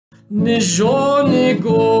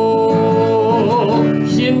Niżonego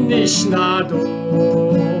hinniś nado,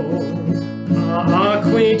 a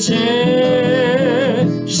quecie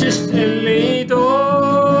shist elido,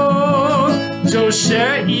 jo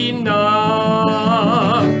się ina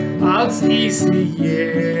als Israel,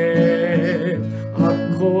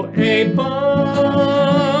 ako eba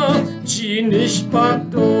jinish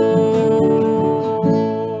pado.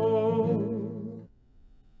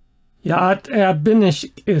 Yat erbinish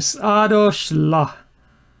is ado shla.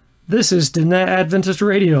 This is Dene Adventist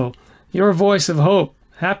Radio, your voice of hope,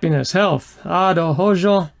 happiness, health. Ado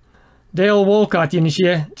hojo, Dale Wolcott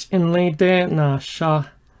yinishe in late na sha.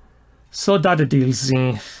 So dada deal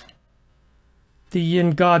zin. The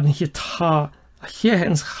yin God hita,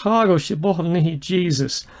 ahens hago shibohol nihi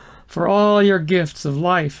Jesus, for all your gifts of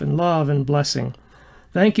life and love and blessing.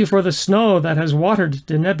 Thank you for the snow that has watered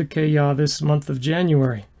Denebikeya this month of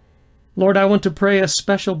January. Lord, I want to pray a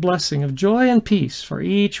special blessing of joy and peace for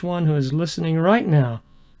each one who is listening right now.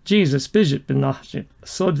 Jesus, bijit benachit,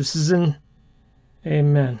 so this is in.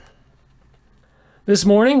 Amen. This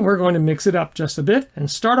morning, we're going to mix it up just a bit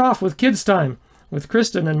and start off with Kids Time with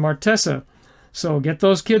Kristen and Martessa. So get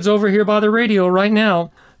those kids over here by the radio right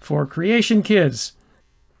now for Creation Kids.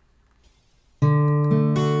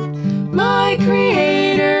 My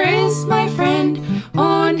Creator is my friend.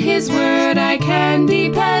 On His word I can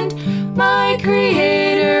depend. My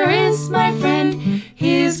Creator is my friend.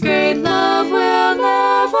 His great love will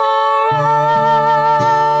never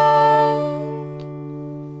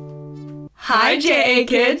end. Hi, JA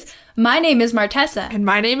Kids. My name is Martessa. And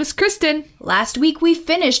my name is Kristen. Last week we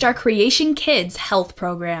finished our Creation Kids health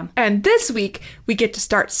program. And this week we get to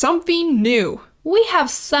start something new. We have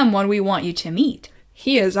someone we want you to meet.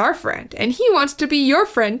 He is our friend, and he wants to be your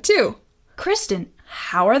friend too. Kristen,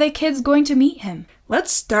 how are the kids going to meet him?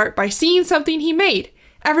 Let's start by seeing something he made.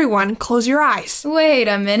 Everyone, close your eyes. Wait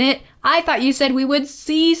a minute. I thought you said we would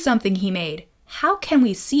see something he made. How can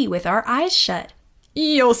we see with our eyes shut?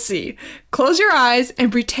 You'll see. Close your eyes and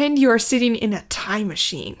pretend you are sitting in a time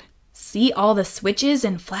machine. See all the switches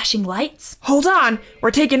and flashing lights? Hold on,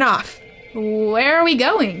 we're taking off. Where are we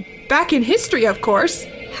going? Back in history, of course.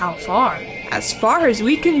 How far? As far as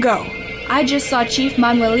we can go. I just saw Chief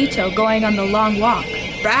Manuelito going on the long walk.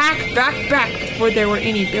 Back before there were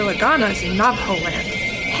any Bilaganas in Navajo land.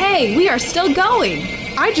 Hey, we are still going.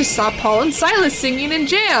 I just saw Paul and Silas singing in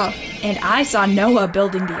jail. And I saw Noah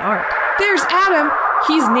building the ark. There's Adam.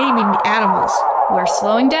 He's naming the animals. We're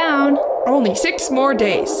slowing down. Only 6 more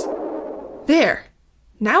days. There.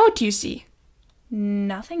 Now what do you see?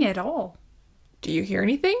 Nothing at all. Do you hear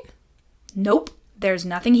anything? Nope, there's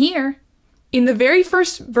nothing here. In the very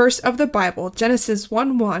first verse of the Bible, Genesis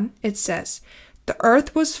 1:1, it says, "The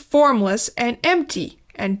earth was formless and empty,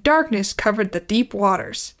 and darkness covered the deep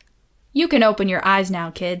waters." You can open your eyes now,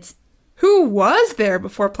 kids. Who was there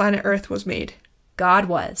before planet Earth was made? God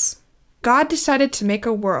was. God decided to make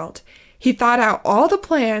a world. He thought out all the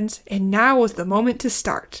plans, and now was the moment to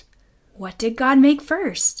start. What did God make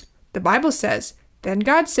first? The Bible says, "Then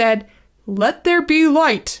God said, 'Let there be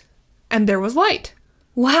light.' And there was light."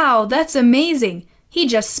 Wow, that's amazing. He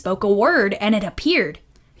just spoke a word and it appeared.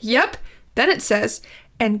 Yep. Then it says,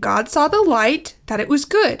 "And God saw the light, that it was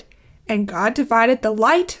good. And God divided the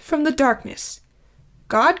light from the darkness.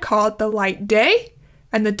 God called the light day,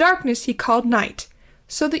 and the darkness He called night.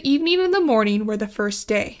 So the evening and the morning were the first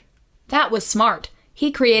day." That was smart.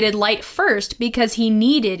 He created light first because He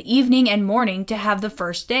needed evening and morning to have the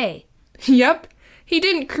first day. Yep. He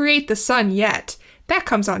didn't create the sun yet. That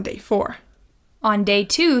comes on day 4. On day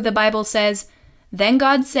 2, the Bible says, "Then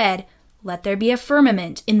God said, 'Let there be a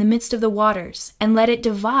firmament in the midst of the waters, and let it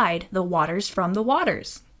divide the waters from the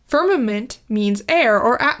waters.'" Firmament means air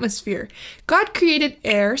or atmosphere. God created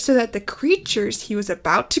air so that the creatures He was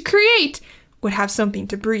about to create would have something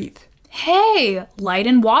to breathe. Hey, light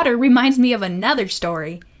and water reminds me of another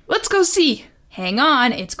story. Let's go see. Hang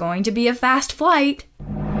on, it's going to be a fast flight.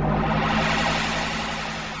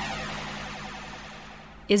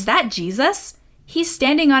 Is that Jesus? He's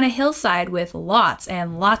standing on a hillside with lots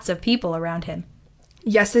and lots of people around him.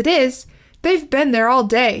 Yes, it is. They've been there all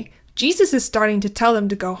day. Jesus is starting to tell them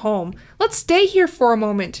to go home. Let's stay here for a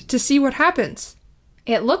moment to see what happens.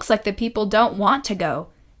 It looks like the people don't want to go.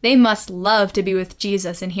 They must love to be with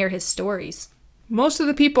Jesus and hear his stories. Most of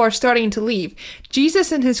the people are starting to leave.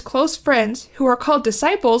 Jesus and his close friends, who are called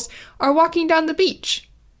disciples, are walking down the beach.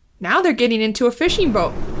 Now they're getting into a fishing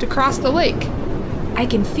boat to cross the lake. I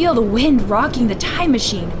can feel the wind rocking the time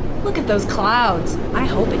machine. Look at those clouds. I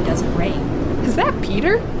hope it doesn't rain. Is that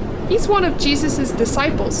Peter? He's one of Jesus'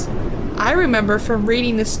 disciples. I remember from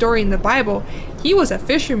reading this story in the Bible, he was a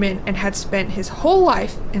fisherman and had spent his whole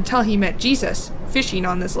life until he met Jesus fishing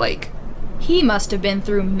on this lake. He must have been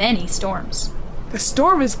through many storms. The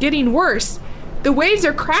storm is getting worse. The waves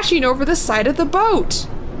are crashing over the side of the boat.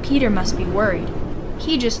 Peter must be worried.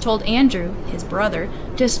 He just told Andrew, his brother,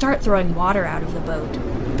 to start throwing water out of the boat.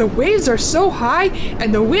 The waves are so high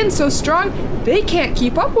and the wind so strong, they can't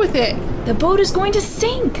keep up with it. The boat is going to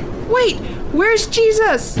sink. Wait, where's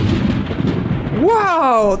Jesus?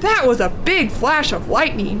 Whoa, that was a big flash of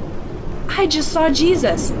lightning. I just saw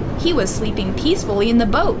Jesus. He was sleeping peacefully in the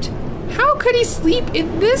boat. How could he sleep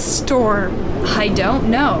in this storm? I don't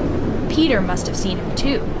know. Peter must have seen him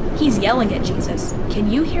too. He's yelling at Jesus.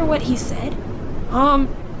 Can you hear what he said?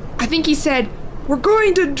 I think he said, "We're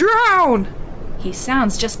going to drown." He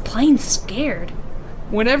sounds just plain scared.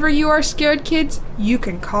 Whenever you are scared, kids, you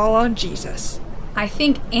can call on Jesus. I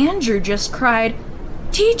think Andrew just cried,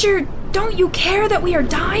 "Teacher, don't you care that we are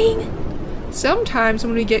dying?" Sometimes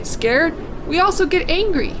when we get scared, we also get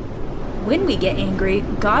angry. When we get angry,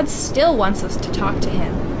 God still wants us to talk to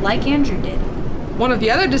him, like Andrew did. One of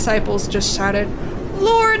the other disciples just shouted,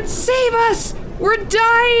 "Lord, save us! We're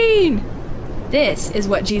dying!" This is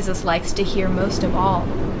what Jesus likes to hear most of all.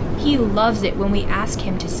 He loves it when we ask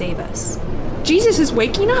him to save us. Jesus is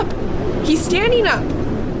waking up. He's standing up.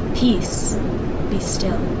 Peace. Be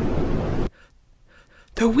still.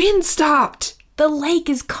 The wind stopped. The lake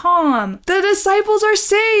is calm. The disciples are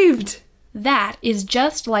saved. That is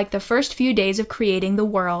just like the first few days of creating the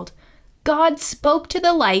world. God spoke to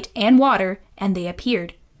the light and water, and they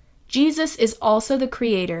appeared. Jesus is also the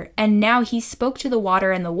creator, and now he spoke to the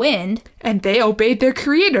water and the wind. And they obeyed their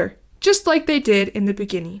creator, just like they did in the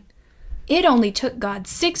beginning. It only took God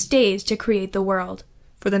 6 days to create the world.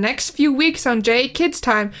 For the next few weeks on JA Kids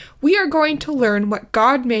Time, we are going to learn what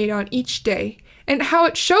God made on each day and how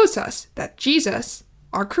it shows us that Jesus,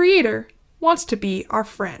 our creator, wants to be our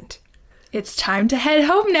friend. It's time to head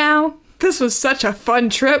home now. This was such a fun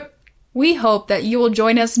trip. We hope that you will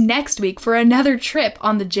join us next week for another trip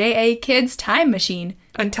on the JA Kids Time Machine.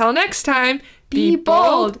 Until next time, Be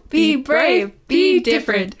bold, be brave, be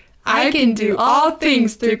different. I can do all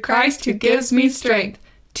things through Christ who gives me strength.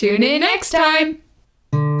 Tune in next time.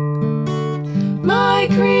 My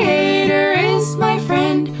Creator is my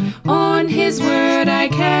friend. On His word I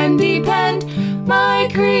can depend. My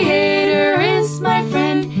Creator is my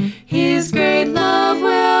friend. His great love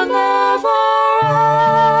will never end.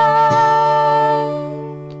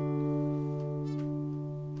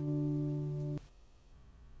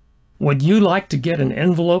 Would you like to get an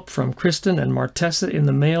envelope from Kristen and Martessa in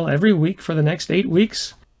the mail every week for the next 8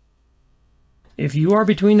 weeks? If you are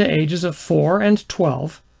between the ages of 4 and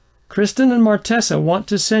 12, Kristen and Martessa want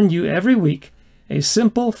to send you every week a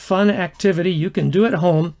simple, fun activity you can do at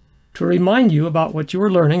home to remind you about what you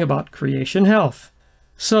are learning about creation health.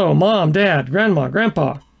 So, Mom, Dad, Grandma,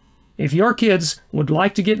 Grandpa, if your kids would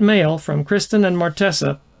like to get mail from Kristen and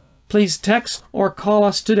Martessa, please text or call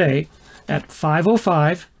us today at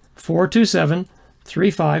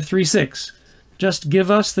 505-427-3536. Just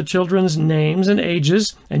give us the children's names and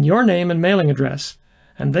ages and your name and mailing address,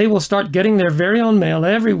 and they will start getting their very own mail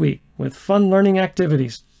every week with fun learning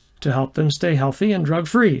activities to help them stay healthy and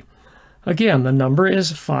drug-free. Again, the number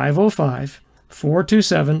is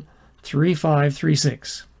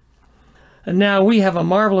 505-427-3536. And now we have a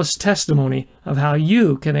marvelous testimony of how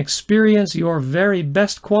you can experience your very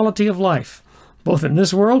best quality of life, both in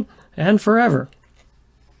this world and forever.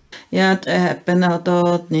 Yat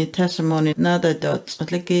benadot ni testimony nada dot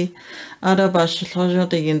sliki arabas lojo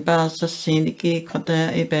digin basa siniki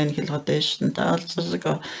kota evangelization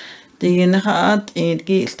dalsago digin hat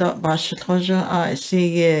ingi sta bas lojo I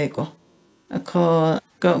see yego.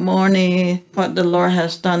 Good morning, what the Lord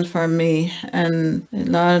has done for me and a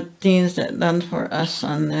lot of things that done for us,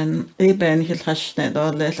 and then evangelization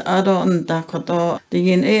doles adon dakodo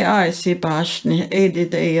digin AI si basni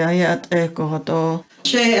edit ayat ekodo.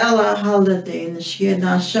 She alla holiday she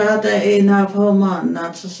na shada ena poman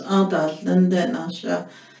natus adal lende nasha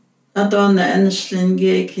adon en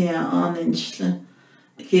slinge ki aninsle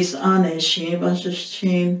kis ane she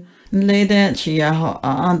bashin later she ha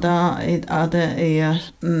ada it ada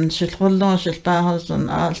she hollo she tahosan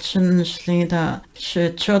alchen slida she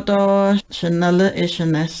chodo chenale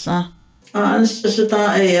ishnessa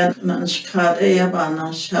ansita nan shkad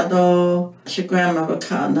bana shado she grandma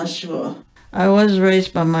bakana shwo. I was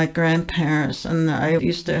raised by my grandparents, and I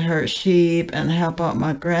used to herd sheep and help out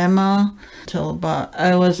my grandma till about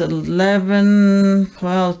I was 11,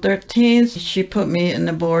 12, 13. She put me in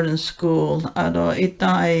the boarding school. Ado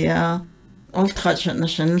ita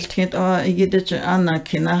Ultraschnell geht jede Anna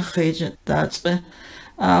Kinachage that's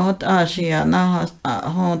hot Asia na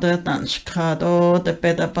honda danskado de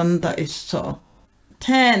beda banda is so.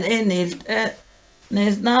 Ten enilt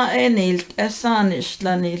nes na enilt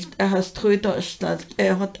esanistlanil has truidostat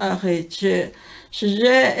hot ahage je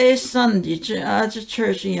esandich as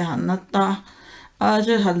church yanata as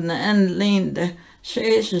halna en linde she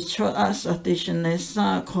is cho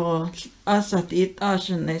asatishnesa ko asatit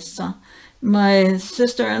ashnesa. My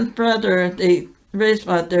sister and brother, they raised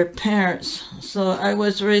by their parents, so I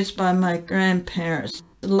was raised by my grandparents.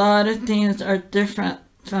 A lot of things are different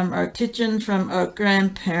from our teaching from our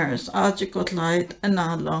grandparents. Ajikot light and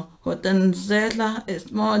Allah. What then Zela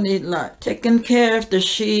is more like taking care of the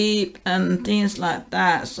sheep and things like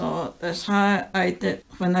that. So that's how I did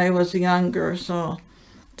when I was younger. So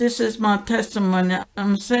this is my testimony.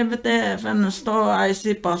 I'm 70 from the store. I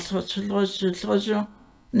see Bashocho.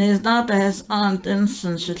 Nes not as aunt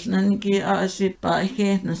Inson Shitlingi I by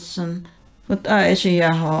Henderson. What I see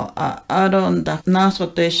yaho Adon da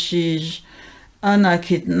Nasoteshij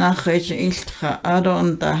Anakit Nachich Iltra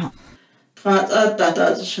Adon da Kat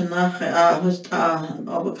that Shanache was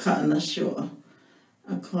Obakana sure.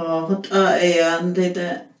 I call what and did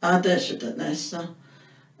the Adesha.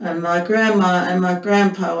 And my grandma and my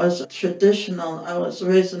grandpa was traditional. I was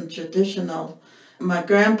raised in traditional. My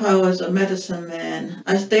grandpa was a medicine man.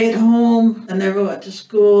 I stayed home. I never went to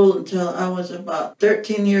school until I was about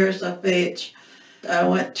 13 years of age. I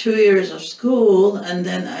went 2 years of school and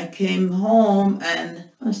then I came home and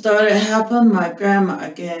I started helping my grandma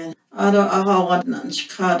again. I don't know what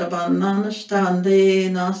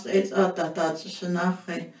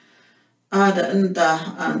Ada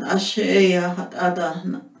and Ashea had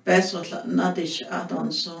other best was Nadish Adon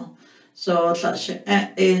so such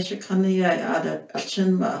Shikania Ada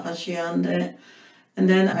Achinba Hashiande. And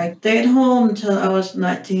then I stayed home till I was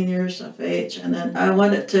 19 years of age, and then I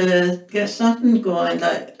wanted to get something going,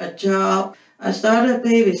 like a job. I started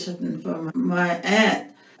babysitting for my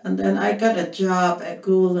aunt, and then I got a job at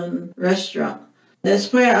Gulen Restaurant.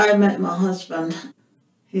 That's where I met my husband.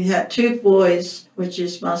 He had 2 boys, which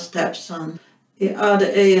is my stepson. The other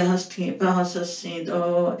has to seen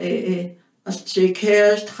as she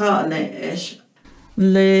cares ish.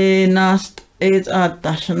 Le nast is at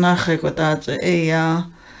Dashanach with that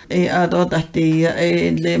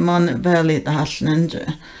le Monet Valley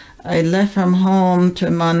Dashnenja. I left from home to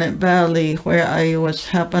Monet Valley where I was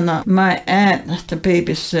helping out my aunt to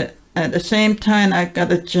babysit. At the same time, I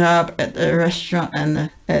got a job at the restaurant and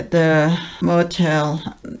at the motel.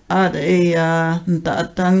 At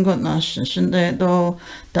Dangot Nations, and they do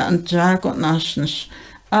Jagot Nations.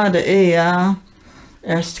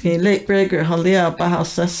 Lake Gregory Halia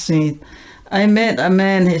Bahasa. I met a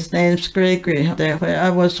man, his name's Gregory, there where I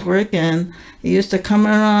was working. He used to come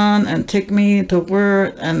around and take me to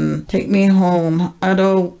work and take me home. I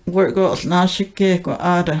don't work out Nashike or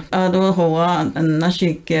Ada Hoa and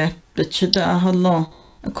Nashike. The chita halo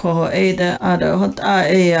ko ada hot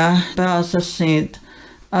Bahasa Saint.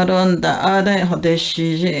 Adon da ada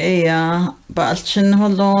hodeshi balchin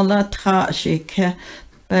holo la tra shike.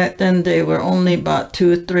 Back then they were only about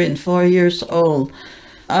 2, 3, and 4 years old.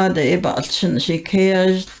 Ada balchin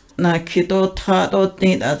shike na kido tra do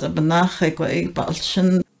need as a banache ko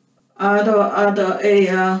balchin. Ada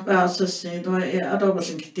Bahasa Saint ado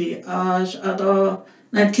basikti ado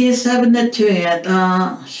 1972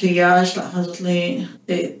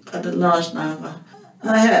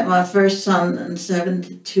 I had my first son in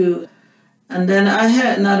 72, and then I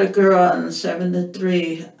had another girl in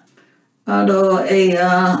 73. Although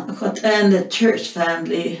the church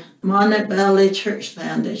family, Monet Valley church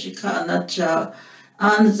family, she can't anza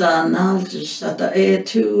naljish at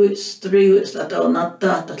 2 weeks, 3 weeks that.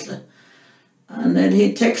 And then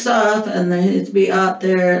he takes off and then he'd be out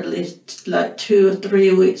there at least like 2 or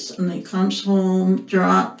 3 weeks and he comes home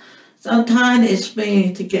drunk. Sometimes it's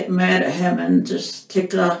me to get mad at him and just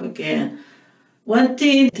take off again. One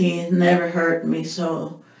thing, he never hurt me,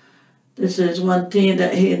 so this is one thing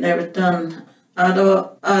that he never done.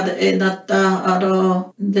 Ado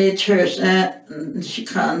the church at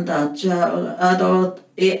Shikanda Ado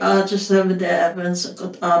just 7 Evans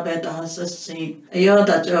got abed assassin.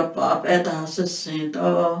 Yoda job abed assassin.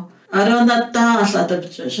 Oh, I don't know that of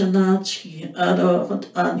Chanachi. Ado what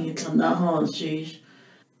Annie Tanahoji.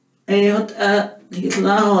 Ayot at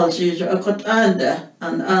Hitlahoji, I got under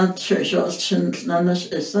and church or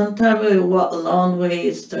Chintlanish. Sometimes we walk a long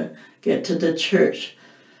ways to get to the church.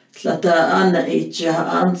 Slata Anna Icha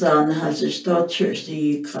Anzan has a store church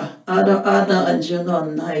the Ada and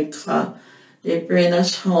Junon Naika. They bring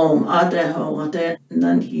us home, Ada home, then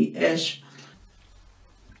none he esh.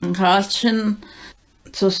 Halchen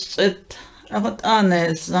tusset ahot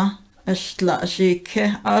anelsa ashla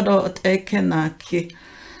shike adot ekenaki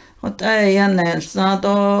hot ayanelsa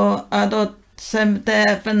adot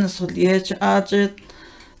semtepen suliech ajet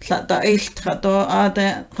Tlata iltrato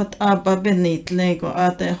ade hot abba benitlego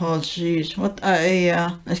ade holshis hot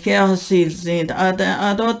aya skea silzid ade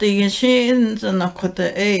adot igishin nakote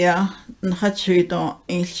aya nhachido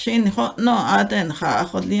ilshin hot no ade nha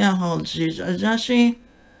holia holshis ajashi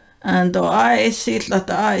and I see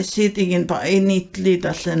tlata I sitting in ba enitli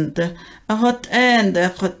dalente a hot and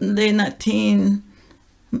hot 19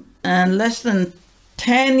 and less than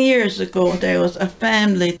 10 years ago, there was a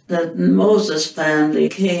family, the Moses family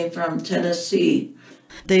came from Tennessee.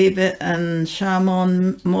 David and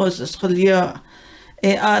Shamon Moses Khulya.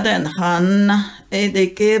 Ada and Hannah, they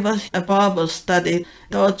gave us a Bible study.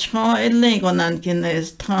 That's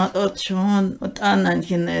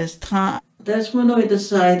when we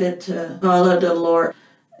decided to follow the Lord.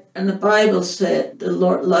 And the Bible said the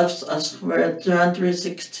Lord loves us, where John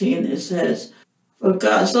 3:16 it says, For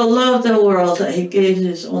God so loved the world that he gave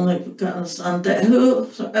his only begotten Son, that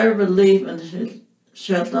whosoever believes in him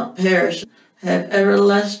shall not perish, have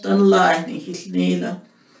everlasting life in his name.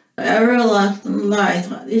 Everlasting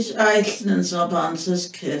life, is eisen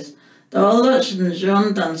sabanses kiss. Dollarsen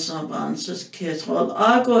jondan sabanses kiss, hol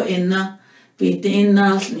ago inna, bit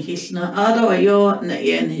innas in his na ado yo na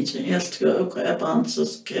yen his elsko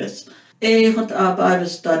abanses kiss. Got our Bible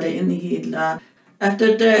study in the Hidla.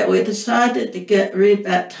 After that, we decided to get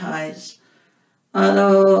rebaptized.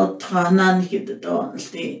 Ado tranan hidon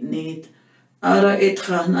state need. Ado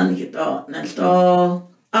itranan hidon nelto.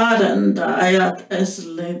 Adan da ayat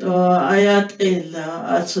esli do ayat illa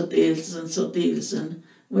atsodilsen.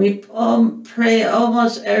 We pray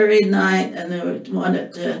almost every night, and we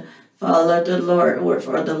wanted to follow the Lord, work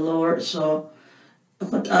for the Lord. So,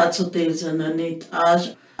 what atsodilsen and it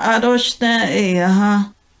as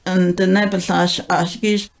Adoshta and the Nebulas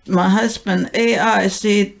Ashkish, my husband, I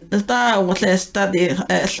see the star was a study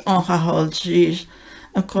as on her whole cheese.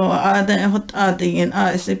 A call Aden hot adding in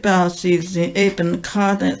I see Belsies in Eben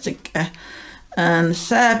Cardensic and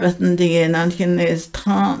Sabbath and the end and his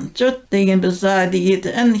tongue, just digging beside the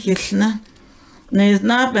and hisna. Nis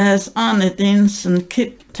Nabba has on it in and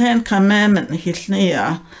keep 10 commandments his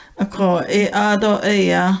near. A call Ado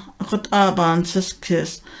hot abances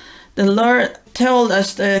kiss. The Lord told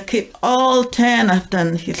us to keep all 10 of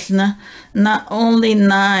them, not only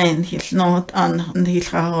 9, he's not on his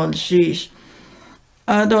whole sheesh.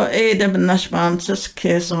 Ado Adam Nashban's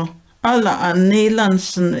keso. Allah and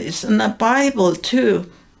Nilanson is in the Bible too.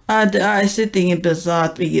 I sitting in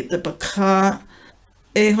Bezat, we get the Bakar.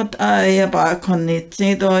 Ehot Aya Bakonit,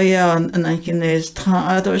 Zidoya and Akines,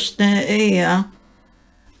 Adoshne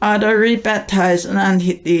Ado rebaptized and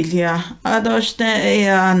Hidilia. Ado Shne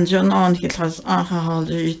and Jonon Hitlas Ahal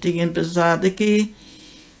in Bezadiki.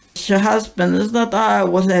 Her husband is not I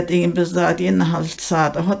was letting in Bezadi in the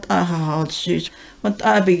Halsad, what Ahal sheet, what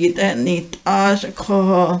I begin at need Ash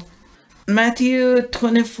Koho. Matthew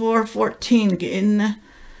 24:14 in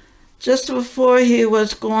just before he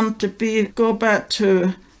was going to go back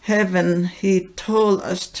to heaven, he told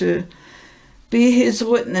us to be his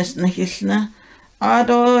witness in Hisna.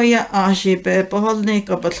 Ado ya ashi be boholni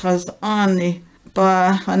kabatlas ani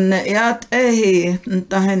ba hanayat ehi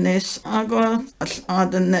ntahenes ago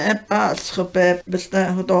adan eba schobe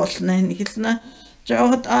besta hodosne Hisna.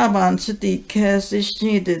 Johot aban city kes is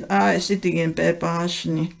needed I sitting in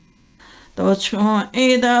bebashni. Dochon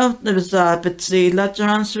Ada the Zabetzi La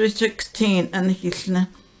John 3:16 and Hisna.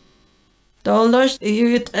 Dollars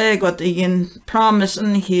youth egot in promise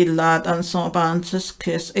and he lad and so banses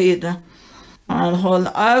kiss Ada. Al hol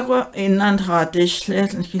agua in and hadish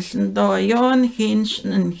and Hisna do yon hinch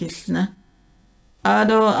and Hisna.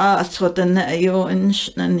 Ado aswat and yo inch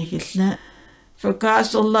and Hisna. For God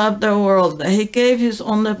so loved the world that he gave his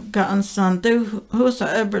only begotten Son, to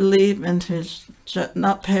whosoever believe in him shall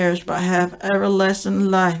not perish but have everlasting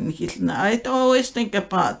life. I always think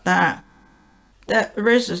about that. That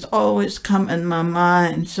verse has always come in my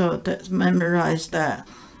mind, so let's memorize that.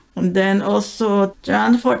 And then also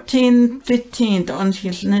John 14:15.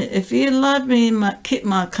 If you love me, keep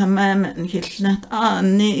my commandment.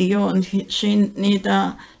 Ni yon shin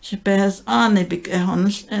nida shepes ani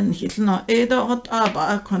bikehons and hitno edo hot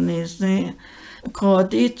aba konisi.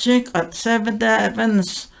 Kodichik at 7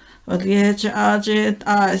 events. Odliech ajit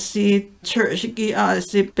I see churchki I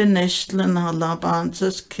see benishlen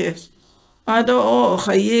halabanses kiss. Ado o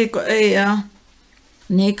khayiko eya.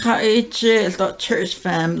 Nika eche the church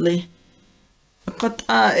family. Kot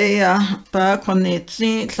aya ba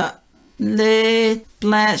konitsi le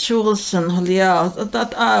Blanche Wilson Holia,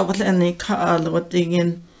 that I was any call what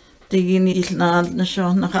digging is not the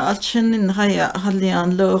show, Nakalchin in Haya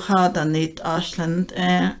Halian low hard and it Ashland,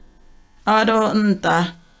 I don't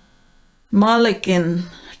Mulligan,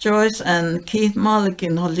 Joyce and Keith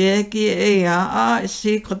Mulligan, Holiegi, I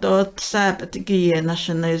see Kodot Sabbath Gia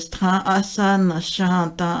Nationalist Asan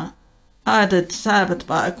Shanta. I did Sabbath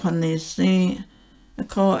by Conisi.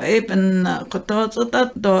 Ko eben Kodot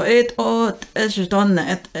that do it out as you done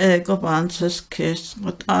it, go banses kiss,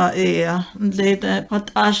 what I later, what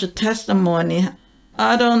I should testimony.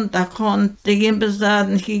 I don't that con digging beside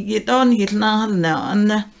and he get on his now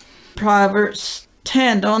and Proverbs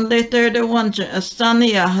 10 only 31 a son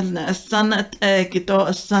yahalna a son at egito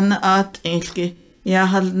a son at inki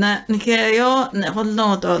yahalna nkeyo ne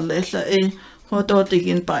holno do lesa e hodo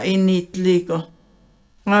digin pa init ligo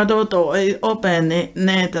ado do e open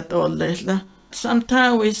ne that all lesa.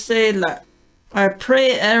 Sometimes we say like I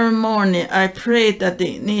pray every morning. I pray that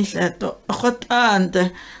the nisha to hot and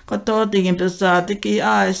hodo digin besade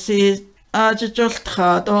I see just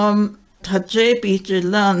had JB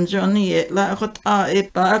Jilan Johnny la hot a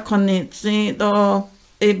ba konitsi do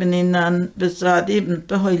even in an beside even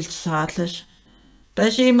behind satlish.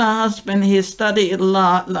 Beshi, my husband, he studied a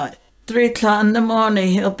lot, like 3 o'clock in the morning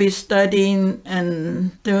he'll be studying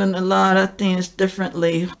and doing a lot of things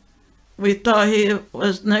differently. We thought he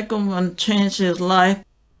was not going to change his life,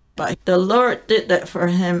 but the Lord did that for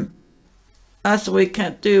him. As we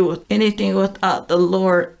can't do anything without the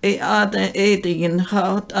Lord. I then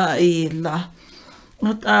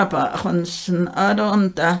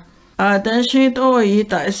she do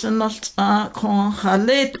that is not con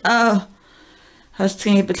halit has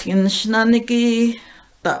between shenanigans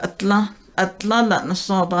atla la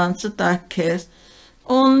so that case.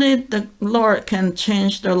 Only the Lord can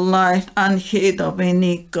change their life and he do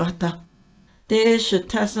be gota. This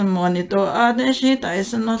testimony do she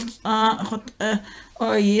is not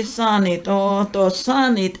or ye sanit or do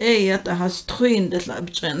sanit that has twined the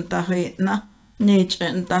labjenta na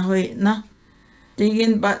nigenta huitna.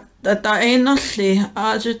 Digging but that I ain't not see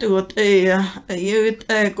as you do it a youth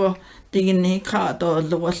ego digging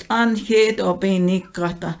cado was unhead or being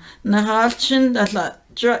gata. Nahalchin that la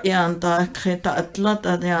drayanta creta at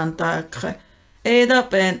lotta the anta Ada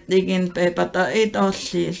bent digging paper that it all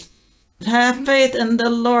sees. Have faith in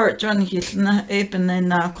the Lord, John Hilna, Eben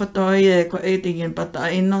na Koto Yego eating, but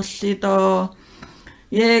I no see do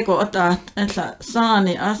Yego that and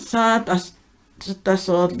Sani Asad as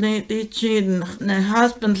only the chin, the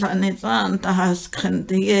husband and his aunt has can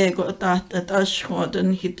Diego that at Ashford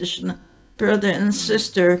and Hittish brother and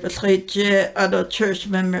sister, but J other church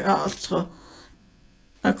member also.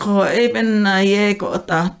 I call even Yego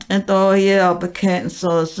that and all ye became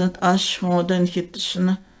so that Ashford and Hittish.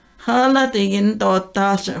 Hala digin do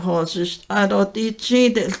tasje holsis ado di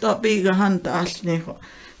chidel do biga han tasni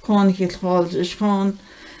kon hit holsis kon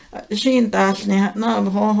shin tasni no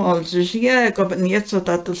holsis ye go ben yet so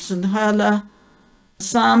tatlsen hala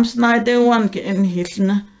Psalms 91 in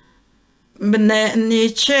hilna bene ni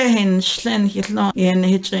chehin slen hilna yen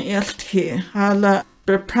hit eltki hala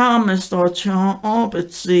be promised or chon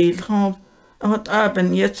obetsil hob hot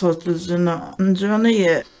aben yet so tlzena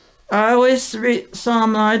njone I always read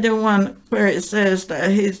Psalm 91 where it says that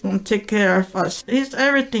he's going to take care of us. He's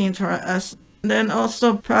everything for us. And then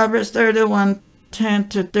also Proverbs 31, 10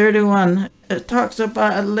 to 31. It talks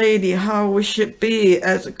about a lady, how we should be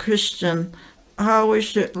as a Christian, how we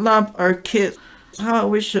should love our kids, how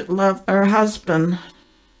we should love our husband.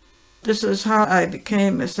 This is how I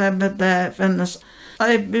became a Seventh-day Adventist.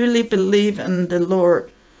 I really believe in the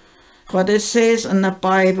Lord. What it says in the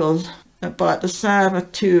Bible about the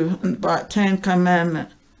Sabbath too, and about 10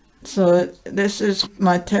 Commandments. So this is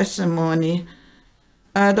my testimony.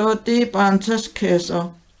 I don't deep on this case.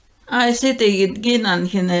 I see the ginan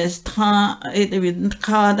hines tra it with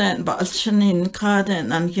carden, but shinin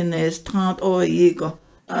carden and hines trant or ego.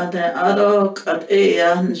 The adok at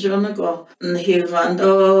ea njonago,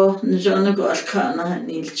 nhivando njonago at kana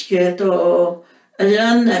nilchketo. I'm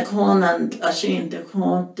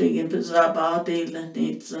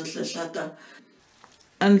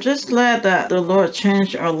just glad that the Lord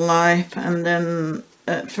changed our life. And then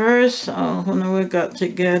at first, when we got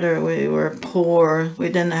together, we were poor. We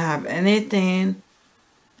didn't have anything.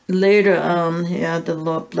 Later on, the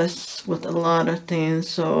Lord blessed with a lot of things.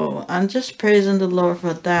 So I'm just praising the Lord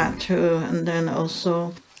for that too. And then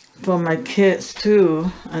also for my kids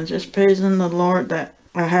too. I'm just praising the Lord that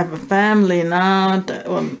I have a family now that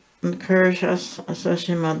will encourage us,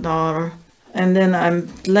 especially my daughter. And then I'm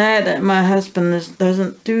glad that my husband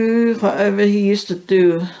doesn't do whatever he used to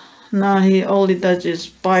do. Now he only does his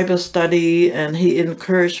Bible study and he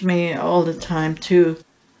encouraged me all the time too.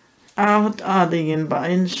 Out in ba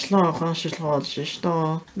in slow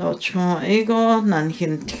sto no chon ego nan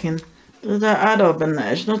hin the ado ben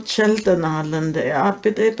is not shelter halen de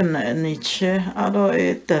apit eben niche ado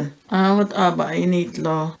eten out aba init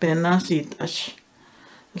lo benasit as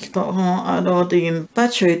sto ho ado din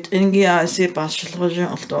patrit ingia se pasloje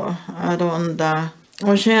sto ado onda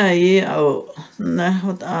o shei au na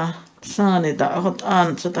hot a Sani da hot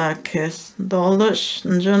an så da kes dollars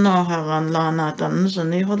njono haran lana tan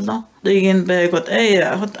zani holla digin be got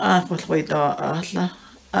hot a hot da ala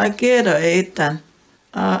agera etan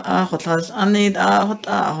a hot has anid a hot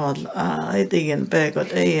a hol a digin be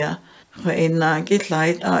got na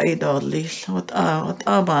gitlait a idollis hot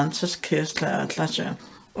a ban sus kes la atlacha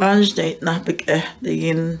Wednesday na big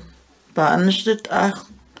digin banstet a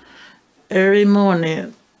every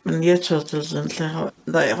morning when you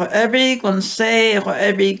like whatever you can say,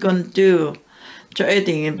 whatever you can do,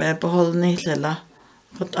 trading in Babel Nitla.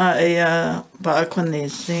 What I balcony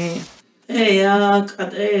cut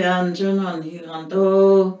and John here and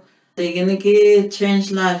do. They gonna get change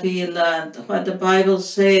life land. What the Bible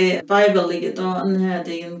say, Bible you don't have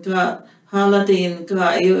the God, holiday in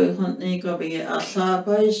God, you can be a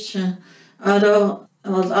salvation. I don't.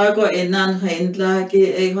 I go in and hand like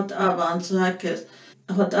a hot avance.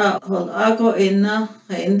 Hot ako inna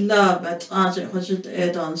hindla bet aje hojit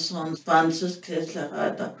edon son spanses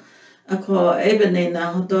keslerada. Ako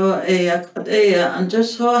ebenina hodo I'm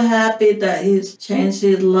just so happy that he's changed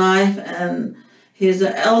his life and he's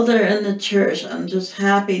an elder in the church. I'm just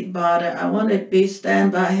happy about it. I want to be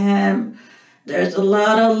stand by him. There's a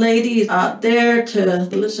lot of ladies out there to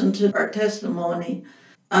listen to our testimony.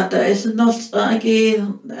 Ada is not agi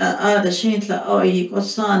ada shintla oi ko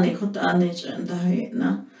sani ko tanich and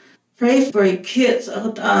na. Pray for your kids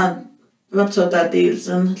at what so that is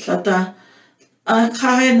and lata a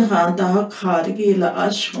kain han da kargi la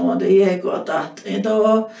ashmode ye got that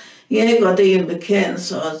edo ye got in the ken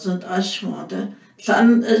so and ashmode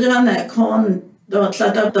san jane kon do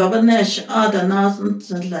lata dobenesh ada nasen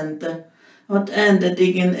lente what ended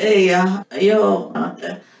in yo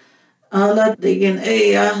ate Alla digin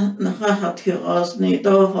nahat hiras ni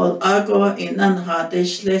do hol ago inan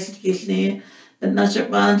hadish lesgilni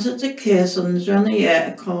nachabansa te keson jana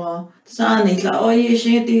ye ko sani la oyi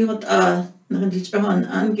shidi hot nadichon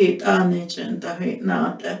angit anichen dahi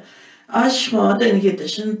nate ashmo den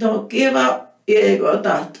hitishin to give up ego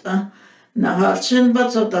data nahachin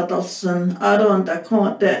batsotatosan aron da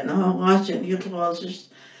konte na hachin hitrosish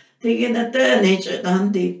digin at the nature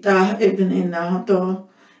dan dita even in to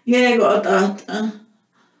Yeah, got that.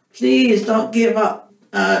 Please don't give up.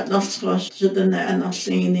 Nostros to the net and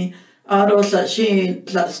Oslini. Aros she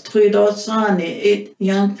plus 3 sani it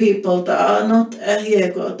young people that are not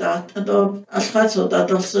here got that. Adob Ashatso that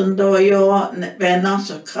doesn't do your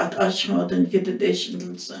benasa cat ashmod and get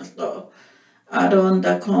additions and do. I don't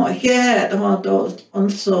da con here the hot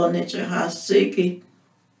also nature has siki.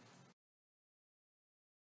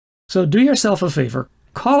 So do yourself a favor.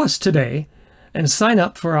 Call us today and sign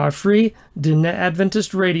up for our free Dine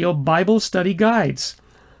Adventist Radio Bible Study Guides.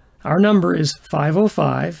 Our number is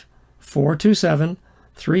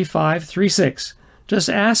 505-427-3536. Just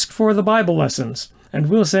ask for the Bible lessons, and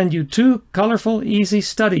we'll send you 2 colorful, easy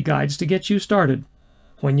study guides to get you started.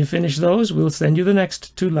 When you finish those, we'll send you the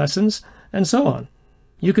next 2 lessons, and so on.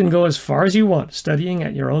 You can go as far as you want, studying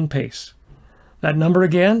at your own pace. That number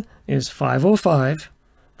again is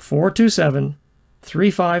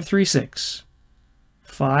 505-427-3536.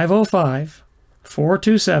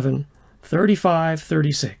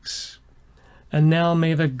 505-427-3536. And now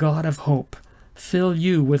may the God of hope fill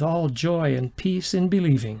you with all joy and peace in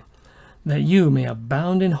believing, that you may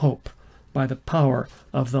abound in hope by the power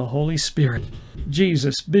of the Holy Spirit.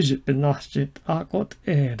 Jesus bijit benachit akot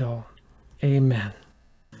edo. Amen.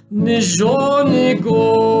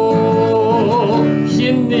 Nijonigo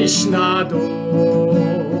hinishnado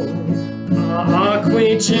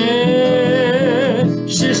akwiche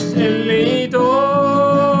Shistelido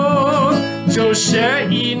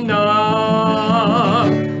Josheina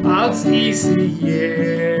als isiye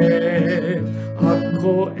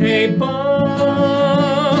Ako eba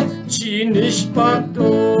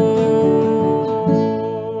Chinishpato